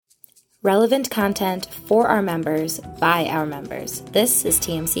Relevant content for our members, by our members. This is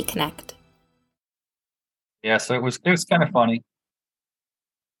TMC Connect. Yeah, so it was kind of funny.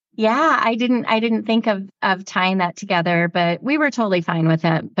 Yeah, I didn't think of tying that together, but we were totally fine with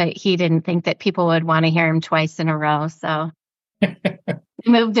it. But he didn't think that people would want to hear him twice in a row, so we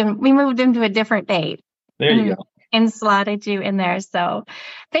moved him to a different date. There you go. And slotted you in there. So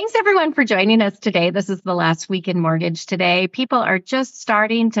thanks everyone for joining us today. This is the last week in mortgage today. People are just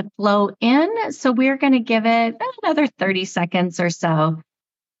starting to flow in. So we're going to give it another 30 seconds or so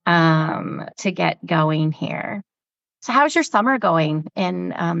to get going here. So how's your summer going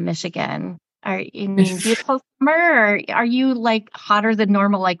in Michigan? Are you in beautiful summer, or are you like hotter than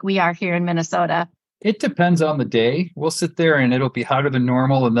normal like we are here in Minnesota? It depends on the day. We'll sit there and it'll be hotter than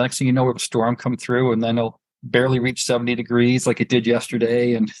normal. And the next thing you know, we have a storm come through and then it'll barely reach 70 degrees like it did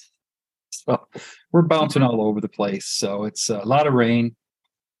yesterday. And so we're bouncing all over the place. So it's a lot of rain.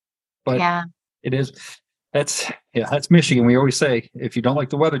 But yeah, it is. That's Michigan. We always say, if you don't like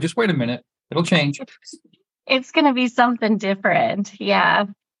the weather, just wait a minute. It'll change. It's going to be something different. Yeah.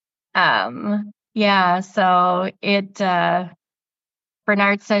 So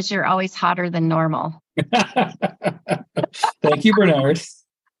Bernard says you're always hotter than normal. Thank you, Bernard.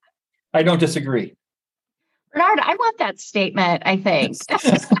 I don't disagree. Bernard, I want that statement, I think.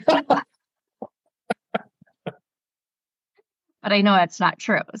 But I know it's not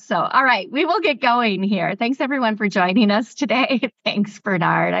true. So, all right, we will get going here. Thanks, everyone, for joining us today. Thanks,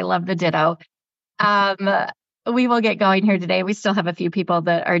 Bernard. I love the ditto. We will get going here today. We still have a few people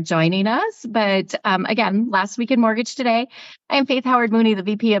that are joining us. But again, last week in Mortgage Today, I'm Faith Howard Mooney, the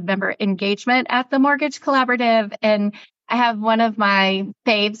VP of Member Engagement at the Mortgage Collaborative. And I have one of my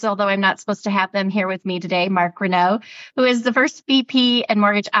faves, although I'm not supposed to have them here with me today, Marc Reneau, who is the first VP and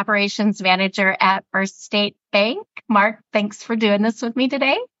Mortgage Operations Manager at First State Bank. Marc, thanks for doing this with me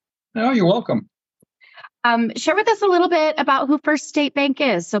today. Oh, you're welcome. Share with us a little bit about who First State Bank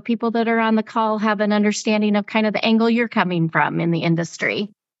is, so people that are on the call have an understanding of kind of the angle you're coming from in the industry.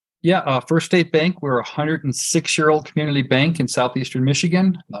 Yeah, First State Bank, we're a 106-year-old community bank in southeastern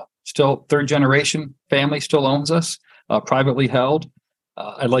Michigan. Still third generation family still owns us, privately held.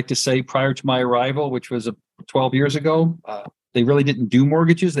 I'd like to say prior to my arrival, which was 12 years ago, they really didn't do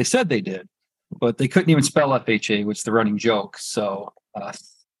mortgages. They said they did, but they couldn't even spell FHA, which is the running joke. So,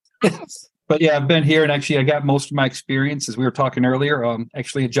 but yeah, I've been here, and actually I got most of my experience, as we were talking earlier,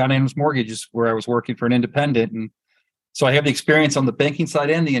 actually at John Adams Mortgages, where I was working for an independent. And so I have the experience on the banking side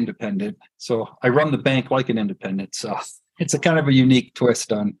and the independent. So I run the bank like an independent. So it's a kind of a unique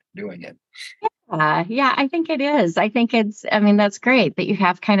twist on doing it. Yeah, I think it is. I think that's great that you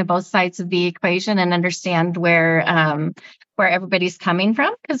have kind of both sides of the equation and understand where everybody's coming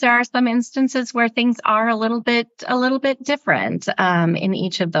from, because there are some instances where things are a little bit different in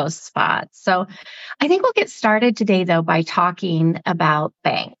each of those spots. So I think we'll get started today, though, by talking about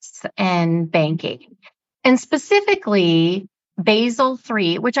banks and banking, and specifically Basel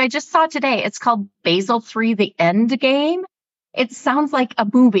III, which I just saw today. It's called Basel III, the End Game. It sounds like a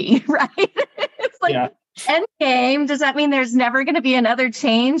movie, right? It's like End game. Does that mean there's never going to be another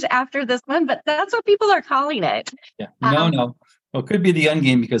change after this one? But that's what people are calling it. Yeah. No. Well, it could be the end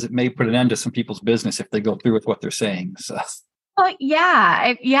game because it may put an end to some people's business if they go through with what they're saying. So. Well,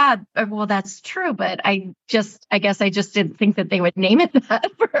 yeah. Well, that's true. But I guess I just didn't think that they would name it that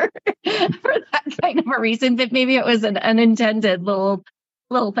for that kind of a reason. But maybe it was an unintended little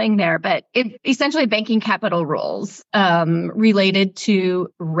thing there. But essentially banking capital rules related to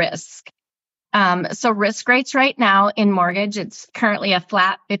risk. So risk rates right now in mortgage, it's currently a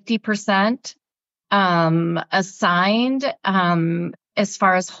flat 50% assigned as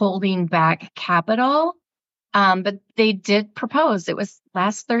far as holding back capital. But they did propose, it was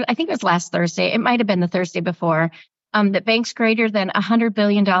last Thursday, it might have been the Thursday before, that banks greater than $100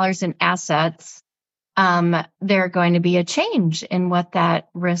 billion in assets, there are going to be a change in what that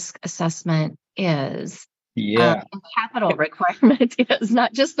risk assessment is. Yeah. Capital requirement is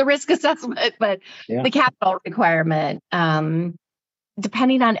not just the risk assessment, but the capital requirement.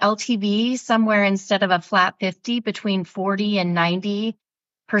 Depending on LTV, somewhere instead of a flat 50, between 40 and 90%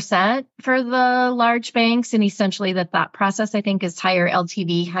 for the large banks. And essentially the thought process, I think, is higher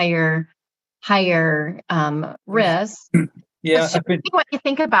LTV, higher risk. Yeah. What you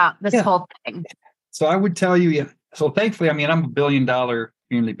think about this whole thing. So I would tell you, so thankfully, I'm $1 billion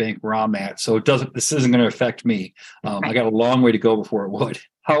community bank where I'm at. So this isn't going to affect me. Right. I got a long way to go before it would.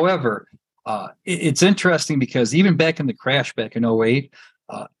 However, it's interesting because even back in the crash back in 2008,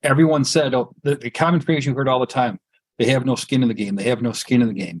 everyone said, the common phrase you heard all the time, they have no skin in the game. They have no skin in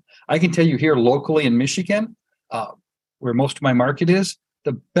the game. I can tell you here locally in Michigan, where most of my market is,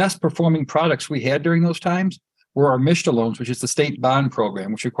 the best performing products we had during those times were our MSHA loans, which is the state bond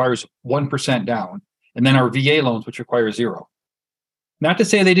program, which requires 1% down, and then our VA loans, which require 0. Not to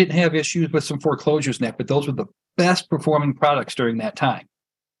say they didn't have issues with some foreclosures and that, but those were the best performing products during that time.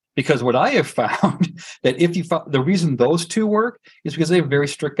 Because what I have found that the reason those two work is because they have very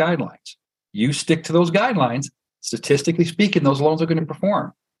strict guidelines. You stick to those guidelines, statistically speaking, those loans are going to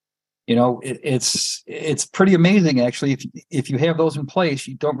perform. It's pretty amazing, actually. If you have those in place,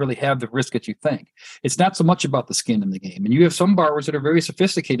 you don't really have the risk that you think. It's not so much about the skin in the game. And you have some borrowers that are very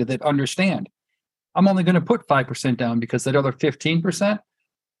sophisticated that understand, I'm only going to put 5% down because that other 15%,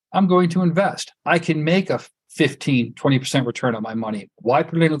 I'm going to invest. I can make a 15, 20% return on my money. Why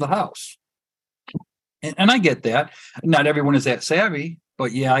put it into the house? And I get that. Not everyone is that savvy,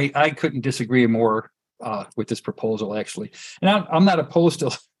 but yeah, I couldn't disagree more with this proposal, actually. And I'm not opposed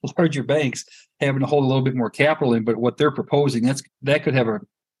to larger banks having to hold a little bit more capital in, but what they're proposing, that could have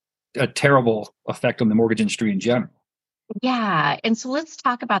a terrible effect on the mortgage industry in general. Yeah. And so let's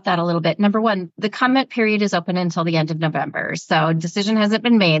talk about that a little bit. Number one, the comment period is open until the end of November. So decision hasn't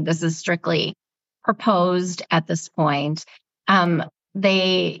been made. This is strictly proposed at this point.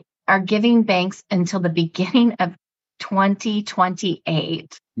 They are giving banks until the beginning of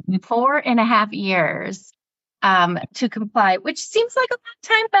 2028, 4.5 years to comply, which seems like a long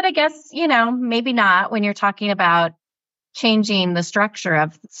time, but I guess, maybe not when you're talking about changing the structure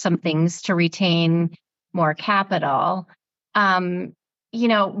of some things to retain more capital.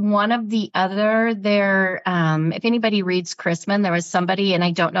 One of the other there, if anybody reads Chrisman, there was somebody, and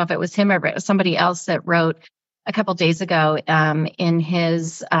I don't know if it was him or somebody else that wrote a couple days ago in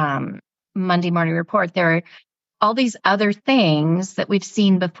his Monday morning report, there are all these other things that we've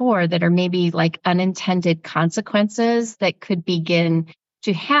seen before that are maybe like unintended consequences that could begin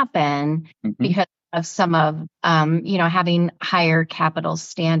to happen because of some of, having higher capital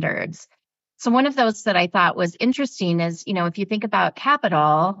standards. So one of those that I thought was interesting is, if you think about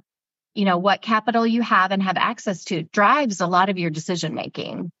capital, what capital you have and have access to drives a lot of your decision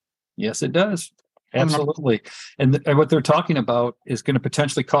making. Yes, it does. Absolutely. And what they're talking about is going to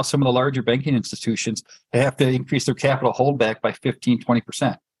potentially cost some of the larger banking institutions to have to increase their capital holdback by 15,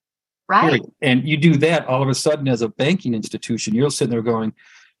 20%. Right. Period. And you do that all of a sudden as a banking institution, you're sitting there going,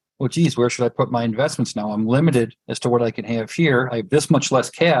 well, geez, where should I put my investments now? I'm limited as to what I can have here. I have this much less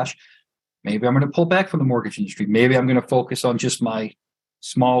cash. Maybe I'm going to pull back from the mortgage industry. Maybe I'm going to focus on just my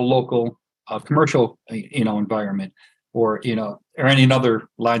small local commercial, environment, or any other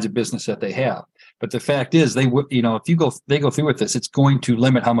lines of business that they have. But the fact is, they would, if they go through with this, it's going to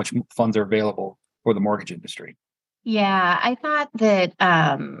limit how much funds are available for the mortgage industry. Yeah, I thought that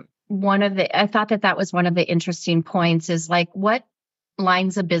that was one of the interesting points is like, what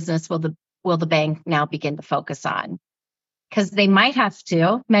lines of business will the bank now begin to focus on? Because they might have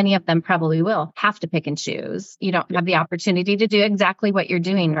to, many of them probably will have to pick and choose. You don't have the opportunity to do exactly what you're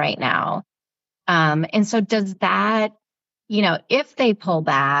doing right now. And so does that, if they pull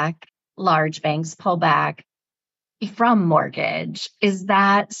back, large banks pull back from mortgage, is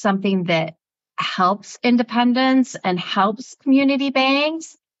that something that helps independents and helps community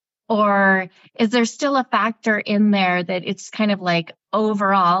banks? Or is there still a factor in there that it's kind of like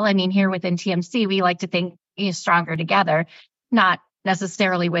overall, here within TMC, we like to think stronger together, not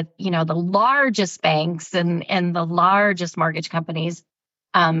necessarily with, the largest banks and the largest mortgage companies.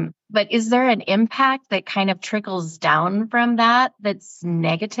 But is there an impact that kind of trickles down from that's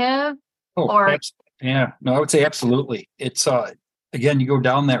negative? I would say absolutely. It's, again, you go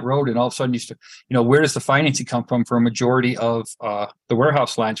down that road and all of a sudden where does the financing come from for a majority of the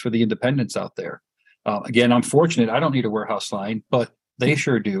warehouse lines for the independents out there? Again, I'm fortunate. I don't need a warehouse line, but they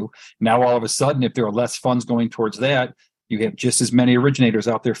sure do. Now, all of a sudden, if there are less funds going towards that, you have just as many originators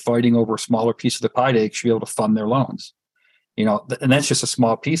out there fighting over a smaller piece of the pie to actually be able to fund their loans. And that's just a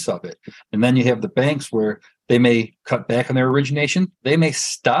small piece of it. And then you have the banks where they may cut back on their origination. They may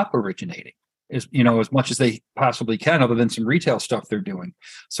stop originating as much as they possibly can, other than some retail stuff they're doing.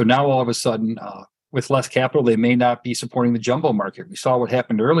 So now all of a sudden, with less capital, they may not be supporting the jumbo market. We saw what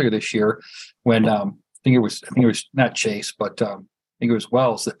happened earlier this year when I think it was not Chase, but I think it was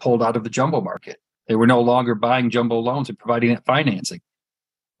Wells that pulled out of the jumbo market. They were no longer buying jumbo loans and providing that financing.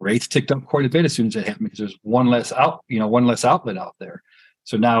 Rates ticked up quite a bit as soon as that happened because there's one less outlet out there.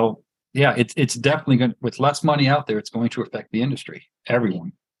 So now, it's definitely going, with less money out there, it's going to affect the industry,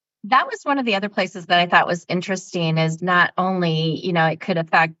 everyone. That was one of the other places that I thought was interesting is not only, it could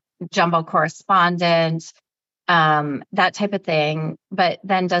affect jumbo correspondent, that type of thing, but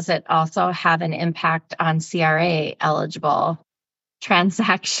then does it also have an impact on CRA eligible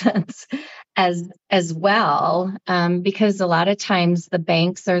transactions? as well, because a lot of times the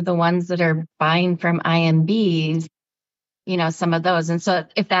banks are the ones that are buying from IMBs, some of those. And so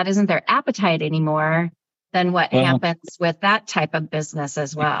if that isn't their appetite anymore, then what happens with that type of business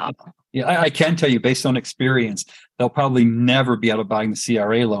as well? Yeah, I can tell you based on experience, they'll probably never be able to buy the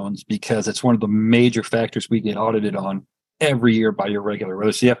CRA loans because it's one of the major factors we get audited on every year by your regulator, whether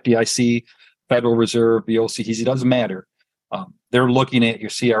it's the FDIC, Federal Reserve, the OCTC, it doesn't matter. They're looking at your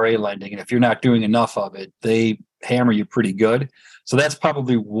CRA lending, and if you're not doing enough of it, they hammer you pretty good. So that's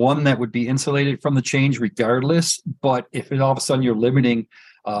probably one that would be insulated from the change regardless. But if all of a sudden you're limiting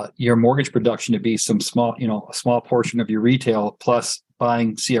your mortgage production to be some small, a small portion of your retail plus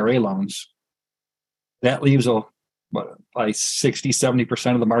buying CRA loans, that leaves by 60,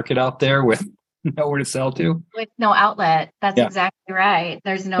 70% of the market out there with nowhere to sell to. With no outlet. That's exactly right.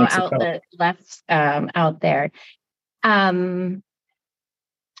 There's no outlet left out there.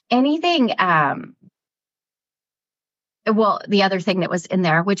 Anything, well, the other thing that was in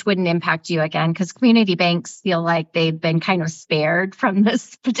there, which wouldn't impact you again, because community banks feel like they've been kind of spared from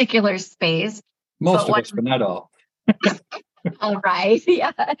this particular space. Most of us, but not all. All right.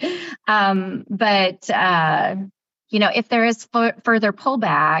 Yeah. But if there is further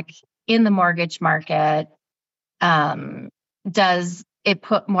pullback in the mortgage market, does it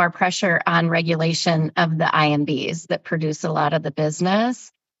put more pressure on regulation of the IMBs that produce a lot of the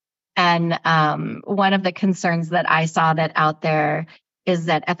business? And one of the concerns that I saw that out there is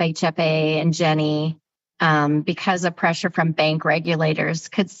that FHFA and Jenny, because of pressure from bank regulators,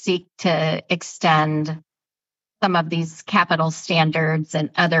 could seek to extend some of these capital standards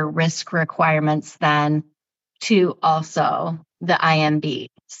and other risk requirements then to also the IMB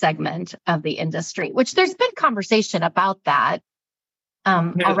segment of the industry, which there's been conversation about that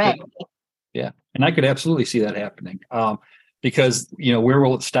already. Yeah. And I could absolutely see that happening because, where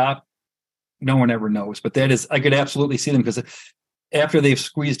will it stop? No one ever knows. But I could absolutely see them because after they've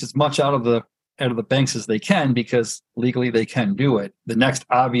squeezed as much out of the banks as they can, because legally they can do it, the next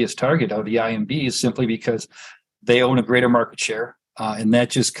obvious target of the IMB is simply because they own a greater market share. And that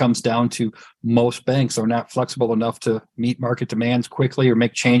just comes down to most banks are not flexible enough to meet market demands quickly or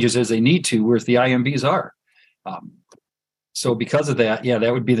make changes as they need to, whereas the IMBs are. So because of that,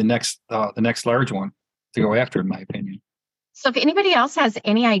 that would be the next large one to go after, in my opinion. So if anybody else has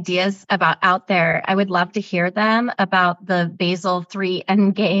any ideas about out there, I would love to hear them about the Basel III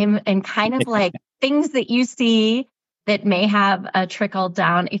endgame and kind of like things that you see that may have a trickle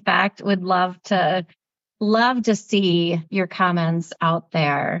down effect. Would love to see your comments out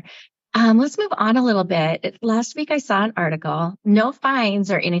there. Let's move on a little bit. Last week I saw an article. No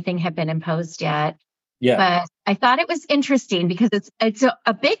fines or anything have been imposed yet. Yeah. But I thought it was interesting because it's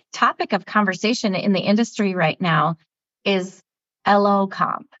a big topic of conversation in the industry right now is LO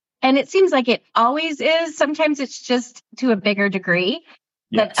comp. And it seems like it always is. Sometimes it's just to a bigger degree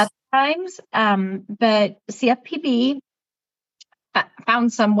than other times. But CFPB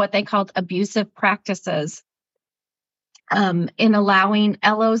found some what they called abusive practices in allowing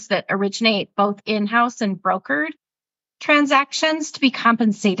LOs that originate both in-house and brokered transactions to be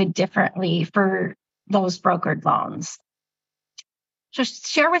compensated differently for those brokered loans. Just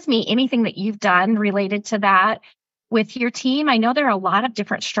share with me anything that you've done related to that with your team. I know there are a lot of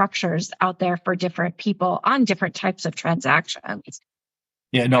different structures out there for different people on different types of transactions.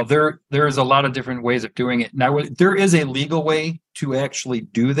 Yeah, no, there is a lot of different ways of doing it. Now, there is a legal way to actually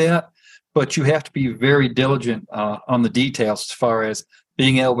do that, but you have to be very diligent on the details as far as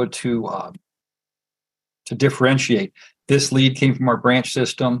being able to differentiate. This lead came from our branch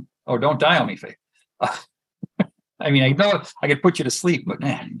system. Oh, don't die on me, Faith. I mean, I know I could put you to sleep, but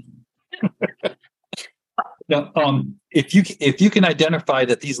man. Now, if you can identify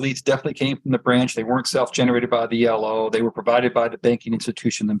that these leads definitely came from the branch, they weren't self-generated by the LO, they were provided by the banking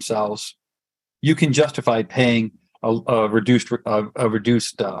institution themselves, you can justify paying a reduced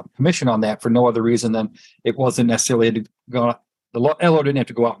commission on that for no other reason than it wasn't necessarily the LO didn't have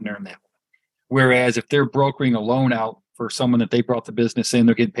to go out and earn that. Whereas if they're brokering a loan out for someone that they brought the business in,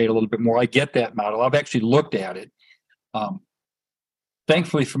 they're getting paid a little bit more. I get that model. I've actually looked at it.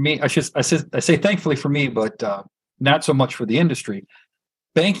 Thankfully for me, I say thankfully for me, but not so much for the industry.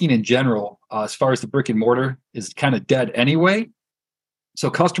 Banking in general, as far as the brick and mortar, is kind of dead anyway. So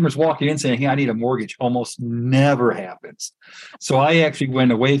customers walking in saying, "Hey, I need a mortgage," almost never happens. So I actually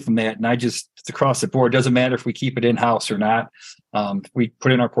went away from that, and it's across the board. It doesn't matter if we keep it in house or not. If we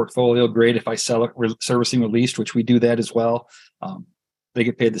put it in our portfolio, great. If I sell it, servicing released, which we do that as well, they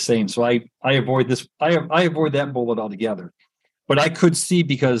get paid the same. So I avoid this. I avoid that bullet altogether. But I could see,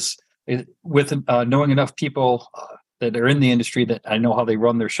 because with knowing enough people that are in the industry that I know how they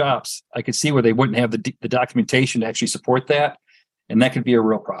run their shops, I could see where they wouldn't have the documentation to actually support that. And that could be a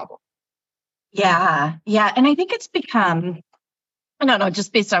real problem. Yeah. Yeah. And I think it's become, I don't know,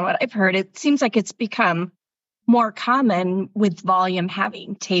 just based on what I've heard, it seems like it's become more common with volume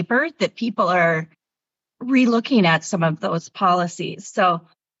having tapered that people are relooking at some of those policies. So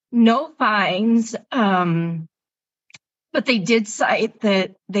no fines, but they did cite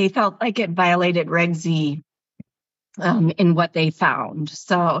that they felt like it violated Reg Z in what they found.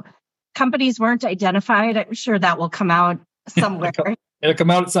 So companies weren't identified. I'm sure that will come out somewhere. It'll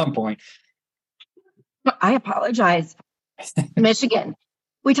come out at some point. I apologize. Michigan.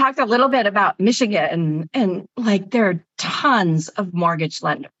 We talked a little bit about Michigan and like there are tons of mortgage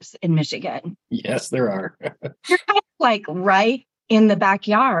lenders in Michigan. Yes, there are. You're kind of like right in the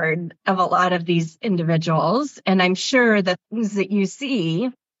backyard of a lot of these individuals. And I'm sure the things that you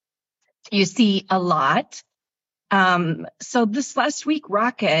see a lot. So this last week,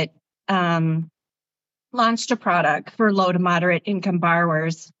 Rocket launched a product for low to moderate income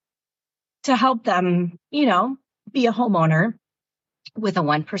borrowers to help them, be a homeowner with a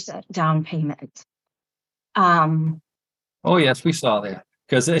 1% down payment. Oh yes, we saw that.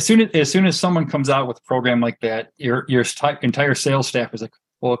 Because as soon as someone comes out with a program like that, your entire sales staff is like,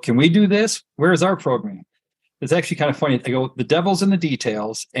 well, can we do this? Where's our program? It's actually kind of funny. I go, the devil's in the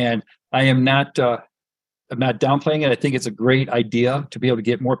details, and I'm not downplaying it. I think it's a great idea to be able to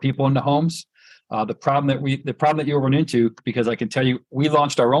get more people into homes. The problem that you'll run into, because I can tell you, we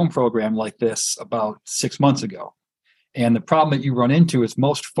launched our own program like this about 6 months ago. And the problem that you run into is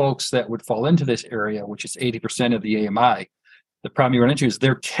most folks that would fall into this area, which is 80% of the AMI, the problem you run into is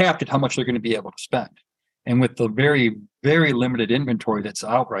they're capped at how much they're going to be able to spend. And with the very, very limited inventory that's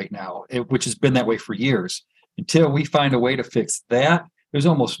out right now, which has been that way for years, until we find a way to fix that, there's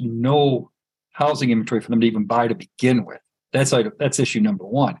almost no housing inventory for them to even buy to begin with. That's issue number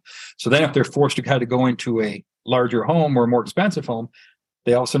one. So then if they're forced to kind of go into a larger home or a more expensive home,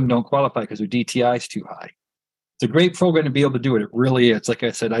 they all of a sudden don't qualify because their DTI is too high. It's a great program to be able to do it. It really is. Like I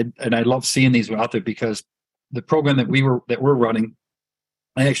said, I love seeing these out there because the program that we're running,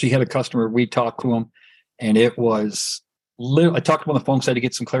 I actually had a customer, we talked to him, and it was, I talked to him on the phone, so I had to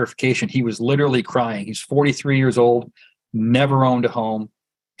get some clarification. He was literally crying. He's 43 years old, never owned a home,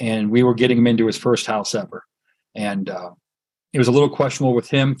 and we were getting him into his first house ever. And it was a little questionable with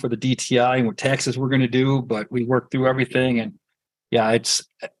him for the DTI and what taxes we're going to do, but we worked through everything. And yeah, it's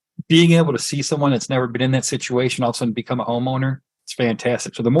being able to see someone that's never been in that situation all of a sudden become a homeowner. It's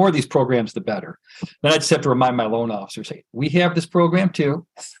fantastic. So the more of these programs, the better. Then I just have to remind my loan officer, say, we have this program too,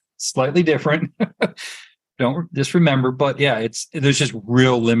 slightly different. Don't just remember, but yeah, there's just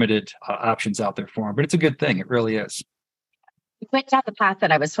real limited options out there for them, but it's a good thing. It really is. You went down the path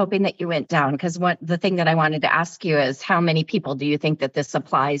that I was hoping that you went down, because the thing that I wanted to ask you is, how many people do you think that this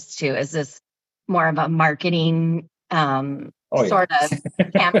applies to? Is this more of a marketing sort of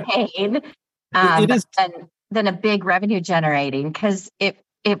campaign it is. than a big revenue generating? Because it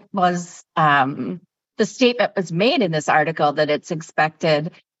was the statement was made in this article that it's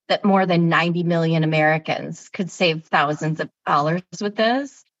expected that more than 90 million Americans could save thousands of dollars with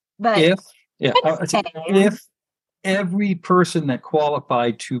this. But if every person that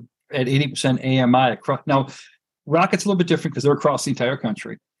qualified to at 80% AMI across, now Rocket's a little bit different because they're across the entire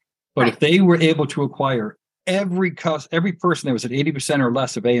country, but if they were able to acquire every person that was at 80% or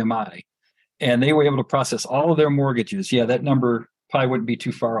less of AMI, and they were able to process all of their mortgages, that number probably wouldn't be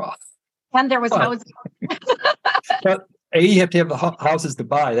too far off. And there was housing. But you have to have the houses to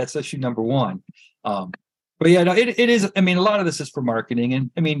buy. That's issue number one. But yeah, no, it is. I mean, a lot of this is for marketing. And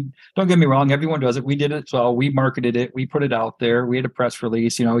I mean, don't get me wrong. Everyone does it. We did it. So we marketed it. We put it out there. We had a press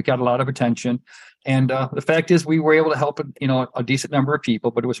release. We got a lot of attention. And the fact is we were able to help, a decent number of people,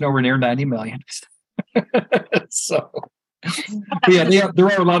 but it was nowhere near 90 million. So yeah, there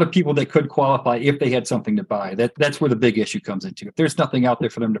are a lot of people that could qualify if they had something to buy. That's where the big issue comes into. If there's nothing out there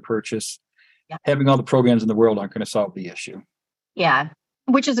for them to purchase, having all the programs in the world aren't going to solve the issue. Yeah.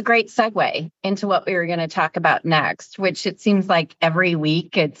 Which is a great segue into what we were going to talk about next, which it seems like every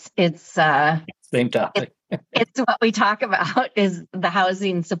week it's same topic. It's what we talk about is the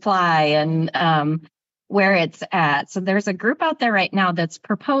housing supply and where it's at. So there's a group out there right now that's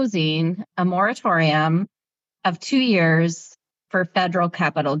proposing a moratorium of 2 years for federal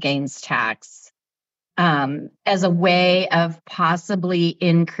capital gains tax as a way of possibly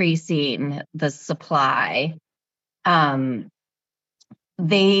increasing the supply.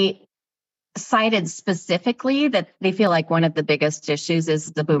 They cited specifically that they feel like one of the biggest issues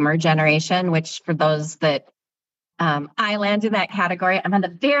is the boomer generation, which for those that I land in that category. I'm on the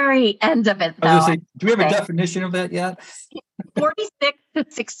very end of it, though. I was going to say, do we have a definition of that yet? 46 to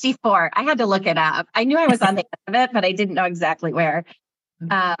 64. I had to look it up. I knew I was on the end of it, but I didn't know exactly where.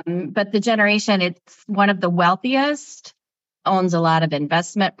 But the generation, it's one of the wealthiest, owns a lot of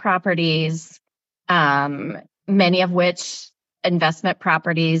investment properties, many of which investment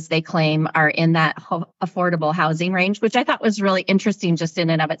properties they claim are in that affordable housing range, which I thought was really interesting just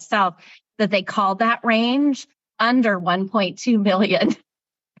in and of itself, that they called that range under 1.2 million.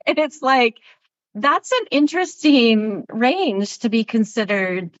 And it's like, that's an interesting range to be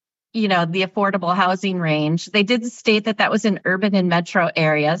considered, the affordable housing range. They did state that that was in urban and metro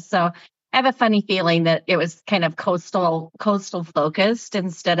areas. So I have a funny feeling that it was kind of coastal focused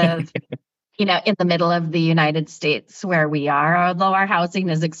instead of, in the middle of the United States where we are, although our housing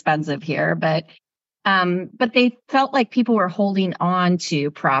is expensive here. But they felt like people were holding on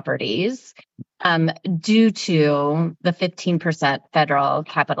to properties due to the 15% federal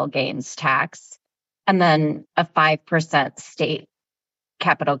capital gains tax and then a 5% state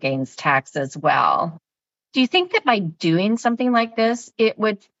capital gains tax as well. Do you think that by doing something like this, it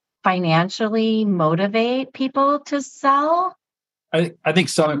would financially motivate people to sell? I think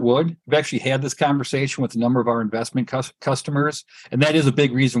some it would. We've actually had this conversation with a number of our investment customers, and that is a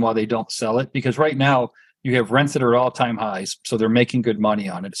big reason why they don't sell it, because right now you have rents that are at all-time highs, so they're making good money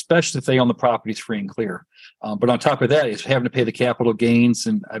on it, especially if they own the properties free and clear. But on top of that, is having to pay the capital gains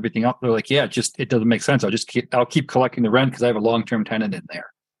and everything up. They're like, it doesn't make sense. I'll keep collecting the rent because I have a long-term tenant in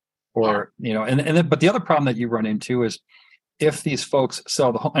there. Or, but the other problem that you run into is if these folks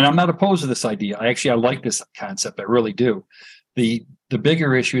sell the home, and I'm not opposed to this idea. I like this concept. I really do. The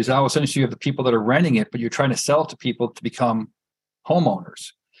bigger issue is all of a sudden you have the people that are renting it, but you're trying to sell it to people to become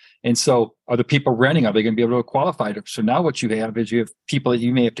homeowners. And so are the people renting, are they going to be able to qualify? So now what you have is you have people that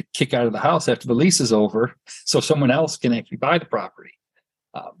you may have to kick out of the house after the lease is over so someone else can actually buy the property.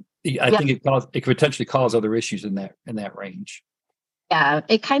 I think it could potentially cause other issues in that range. Yeah,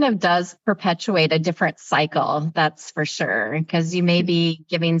 it kind of does perpetuate a different cycle, that's for sure, because you may be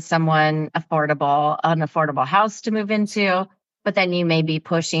giving someone an affordable house to move into, but then you may be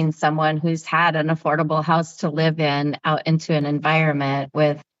pushing someone who's had an affordable house to live in out into an environment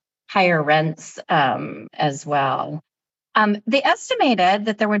with higher rents as well. They estimated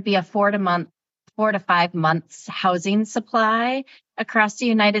that there would be a 4 to 5 months housing supply across the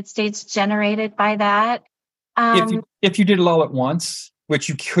United States generated by that. If you did it all at once, which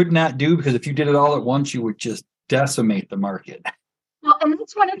you could not do, because if you did it all at once, you would just decimate the market. Well, and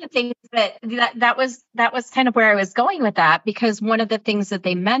that's one of the things that was kind of where I was going with that, because one of the things that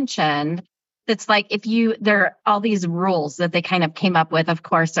they mentioned, it's like there are all these rules that they kind of came up with, of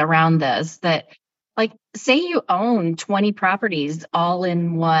course, around this, that like, say you own 20 properties all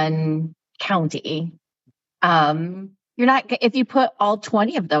in one county. If you put all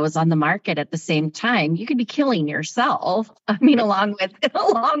 20 of those on the market at the same time, you could be killing yourself. I mean, along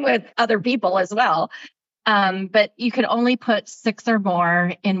with other people as well. But you could only put 6 or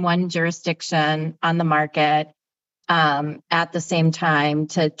more in one jurisdiction on the market at the same time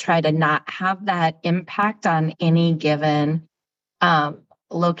to try to not have that impact on any given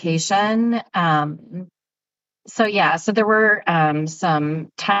location. So there were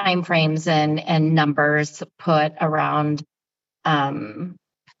some time frames and numbers put around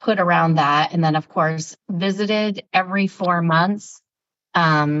that, and then of course visited every 4 months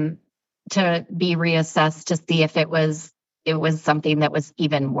to be reassessed to see if it was something that was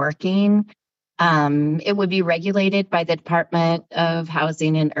even working. It would be regulated by the Department of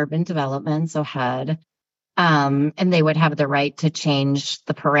Housing and Urban Development, so HUD. And they would have the right to change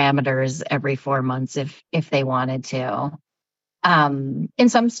the parameters every 4 months if they wanted to. In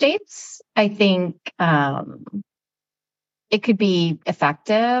some states, I think it could be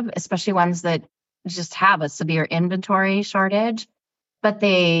effective, especially ones that just have a severe inventory shortage. But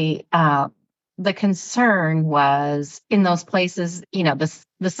the concern was in those places,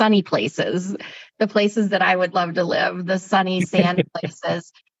 the sunny places, the places that I would love to live, the sunny sand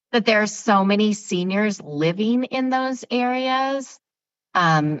places, that there are so many seniors living in those areas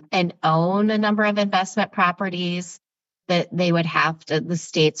and own a number of investment properties that the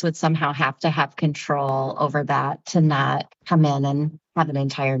states would somehow have to have control over that, to not come in and have an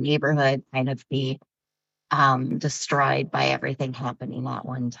entire neighborhood kind of be destroyed by everything happening at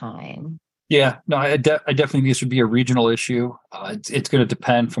one time. Yeah, no, I definitely think this would be a regional issue. It's going to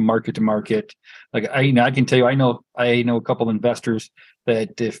depend from market to market. Like I can tell you, I know a couple of investors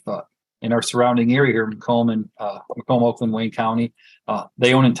that if in our surrounding area here, Macomb, Oakland, Wayne County,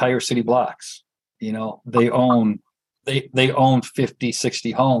 they own entire city blocks. They own 50,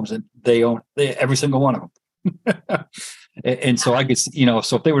 60 homes, and they own every single one of them. And so I guess,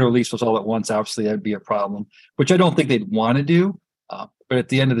 so if they were to release those all at once, obviously that'd be a problem, which I don't think they'd want to do. But at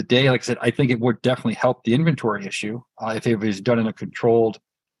the end of the day, like I said, I think it would definitely help the inventory issue if it was done in a controlled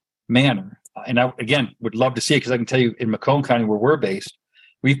manner. And I, again, would love to see it because I can tell you in Macomb County, where we're based,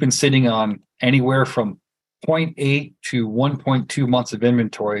 we've been sitting on anywhere from 0.8 to 1.2 months of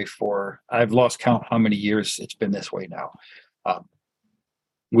inventory I've lost count how many years it's been this way now.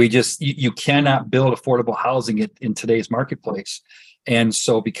 You cannot build affordable housing in today's marketplace. And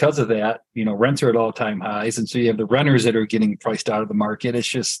so because of that, rents are at all-time highs. And so you have the renters that are getting priced out of the market.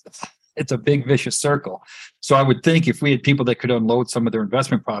 It's a big vicious circle. So I would think if we had people that could unload some of their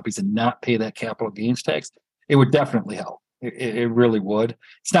investment properties and not pay that capital gains tax, it would definitely help. It really would.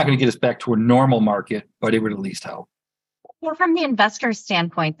 It's not going to get us back to a normal market, but it would at least help. Well, from the investor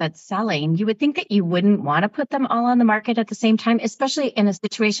standpoint that's selling, you would think that you wouldn't want to put them all on the market at the same time, especially in a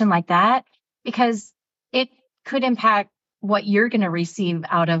situation like that, because it could impact what you're going to receive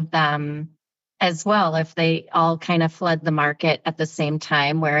out of them as well if they all kind of flood the market at the same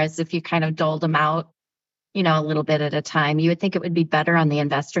time. Whereas if you kind of doled them out, a little bit at a time, you would think it would be better on the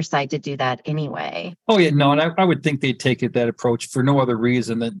investor side to do that anyway. Oh, yeah, no. And I would think they'd take that approach for no other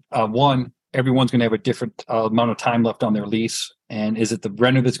reason than one, everyone's going to have a different amount of time left on their lease. And is it the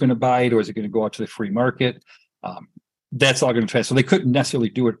renter that's going to buy it, or is it going to go out to the free market? That's all going to transfer. So they couldn't necessarily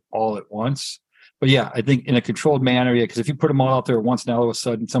do it all at once. But yeah, I think in a controlled manner, because if you put them all out there at once, now all of a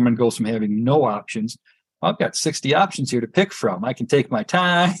sudden someone goes from having no options. I've got 60 options here to pick from. I can take my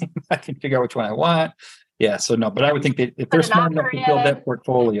time. I can figure out which one I want. Yeah, so no, but I would think that if they're smart enough to build that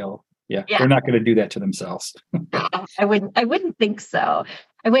portfolio, they're not going to do that to themselves. I wouldn't think so.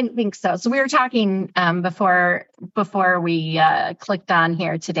 So we were talking before we clicked on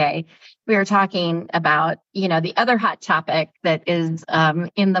here today. We were talking about, the other hot topic that is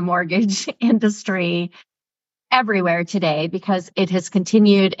in the mortgage industry everywhere today, because it has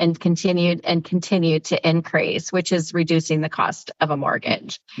continued and continued and continued to increase, which is reducing the cost of a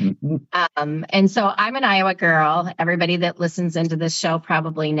mortgage. Mm-hmm. And so I'm an Iowa girl. Everybody that listens into this show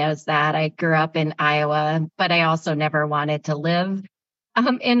probably knows that. I grew up in Iowa, but I also never wanted to live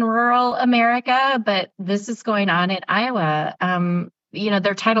in rural America. But this is going on in Iowa.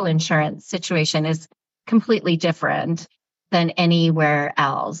 Their title insurance situation is completely different than anywhere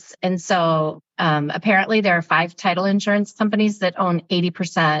else. And so apparently there are 5 title insurance companies that own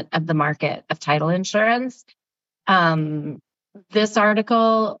 80% of the market of title insurance. This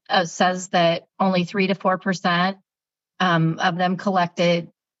article says that only 3 to 4% of them collected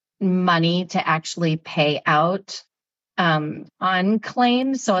money to actually pay out on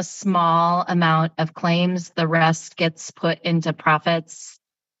claims. So a small amount of claims, the rest gets put into profits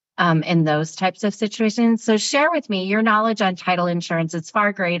in those types of situations. So share with me your knowledge on title insurance. It's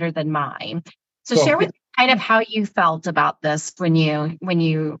far greater than mine. So share with me kind of how you felt about this when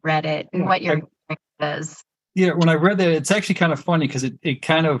you read it and what your experience is. Yeah, when I read that, it's actually kind of funny because it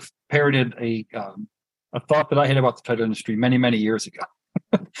kind of parroted a thought that I had about the title industry many, many years ago.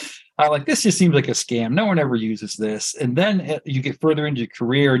 This just seems like a scam. No one ever uses this. And then you get further into your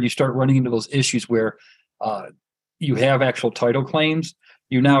career and you start running into those issues where you have actual title claims.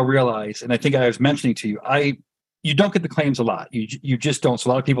 You now realize, and I think I was mentioning to you, you don't get the claims a lot. You just don't. So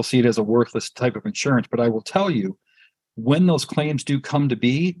a lot of people see it as a worthless type of insurance. But I will tell you, when those claims do come to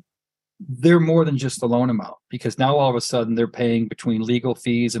be, they're more than just the loan amount, because now all of a sudden they're paying between legal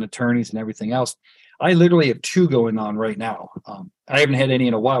fees and attorneys and everything else. I literally have 2 going on right now. I haven't had any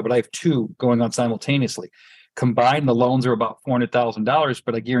in a while, but I have 2 going on simultaneously. Combined, the loans are about $400,000,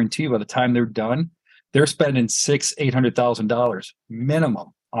 but I guarantee you by the time they're done, they're spending $800,000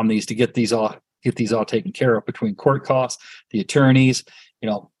 minimum on these to get these all taken care of, between court costs, the attorneys,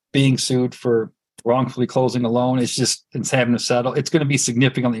 being sued for wrongfully closing a loan. It's having to settle. It's going to be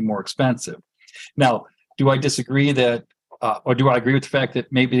significantly more expensive. Now, do I disagree that, or do I agree with the fact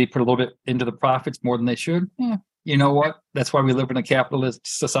that maybe they put a little bit into the profits more than they should? Yeah. You know what? That's why we live in a capitalist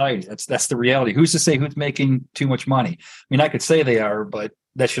society. That's the reality. Who's to say who's making too much money? I mean, I could say they are, but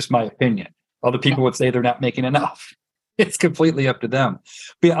that's just my opinion. Other people would say they're not making enough. It's completely up to them.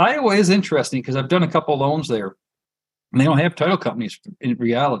 But Iowa is interesting because I've done a couple loans there, and they don't have title companies in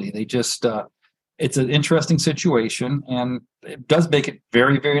reality. They just, it's an interesting situation, and it does make it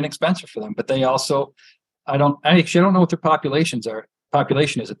very, very inexpensive for them. But they also, I don't know what their population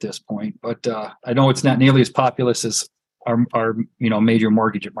is at this point, but I know it's not nearly as populous as our major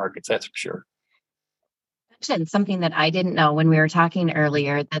mortgage markets. That's for sure. Something that I didn't know when we were talking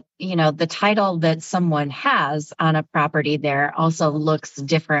earlier, that the title that someone has on a property there also looks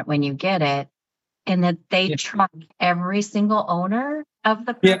different when you get it, and that they track every single owner of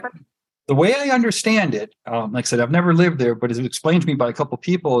the property. The way I understand it, like I said, I've never lived there, but it was explained to me by a couple of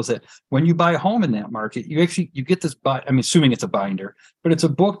people, is that when you buy a home in that market, you get this, I'm assuming it's a binder, but it's a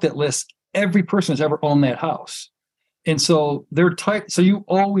book that lists every person that's ever owned that house. And so they're tight. So you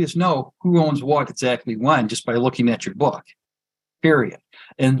always know who owns what exactly when, just by looking at your book, period.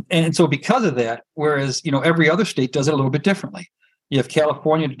 And so because of that, whereas, every other state does it a little bit differently. You have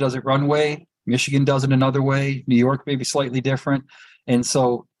California that does it one way, Michigan does it another way, New York maybe slightly different. And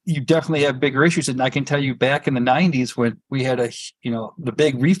so you definitely have bigger issues. And I can tell you back in the 90s when we had the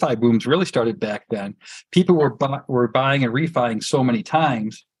big refi booms really started back then, people were buying and refining so many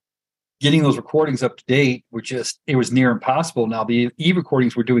times. Getting those recordings up to date it was near impossible. Now the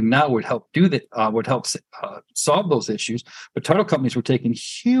e-recordings we're doing now would help do that, would help solve those issues. But title companies were taking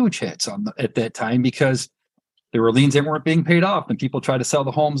huge hits at that time because there were liens that weren't being paid off, and people tried to sell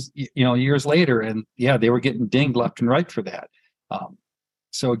the homes, years later, and they were getting dinged left and right for that.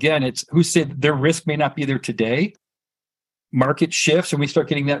 So again, it's who said their risk may not be there today. Market shifts and we start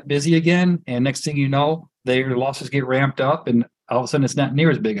getting that busy again, and next thing you know, their losses get ramped up, and all of a sudden it's not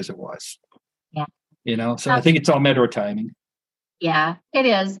near as big as it was. Yeah. So I think it's all a matter of timing. Yeah, it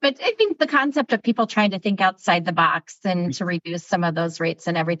is. But I think the concept of people trying to think outside the box and to reduce some of those rates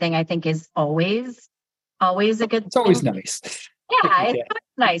and everything, I think is always a good thing. It's always nice. Yeah, it's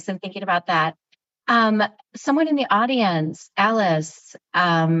nice. I'm thinking about that. Someone in the audience, Alice,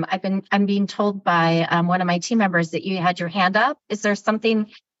 I'm being told by one of my team members that you had your hand up. Is there something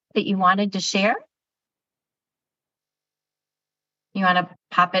that you wanted to share? You want to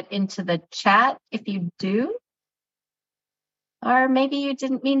pop it into the chat if you do? Or maybe you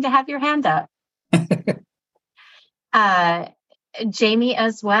didn't mean to have your hand up. Jamie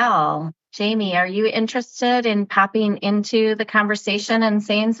as well. Jamie, are you interested in popping into the conversation and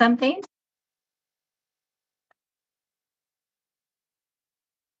saying something?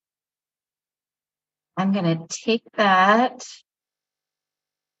 I'm going to take that.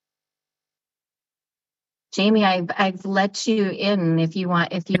 Jamie, I've let you in if you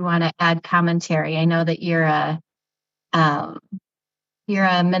want to add commentary. I know that you're a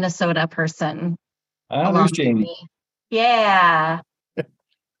Minnesota person. There's Jamie. Yeah.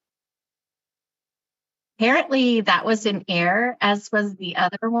 Apparently that was in air, as was the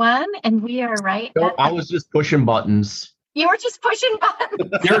other one, and we are right. No, I was just pushing buttons. You were just pushing buttons.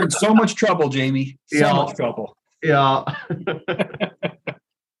 You're in so much trouble, Jamie. So much trouble. Yeah.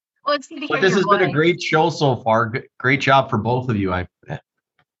 Well, it's good to hear but this has voice. been a great show so far. Great job for both of you. I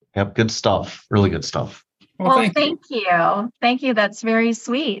have good stuff, really good stuff. Well, thank you. Thank you. That's very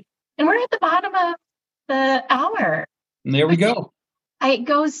sweet. And we're at the bottom of the hour. And there we go. It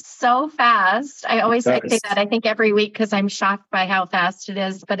goes so fast. I say that, I think, every week because I'm shocked by how fast it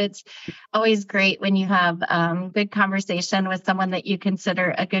is. But it's always great when you have good conversation with someone that you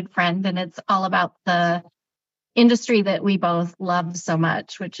consider a good friend. And it's all about the industry that we both love so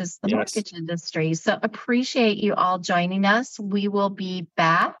much, which is the mortgage industry. So appreciate you all joining us. We will be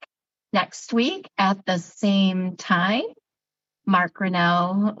back next week at the same time. Marc,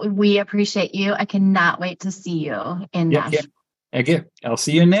 Reneau, we appreciate you. I cannot wait to see you in Nashville. Again, I'll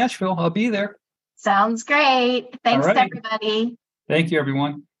see you in Nashville. I'll be there. Sounds great. Thanks, everybody. Thank you,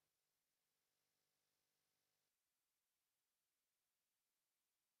 everyone.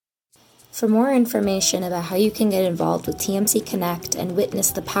 For more information about how you can get involved with TMC Connect and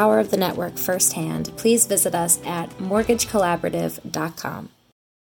witness the power of the network firsthand, please visit us at mortgagecollaborative.com.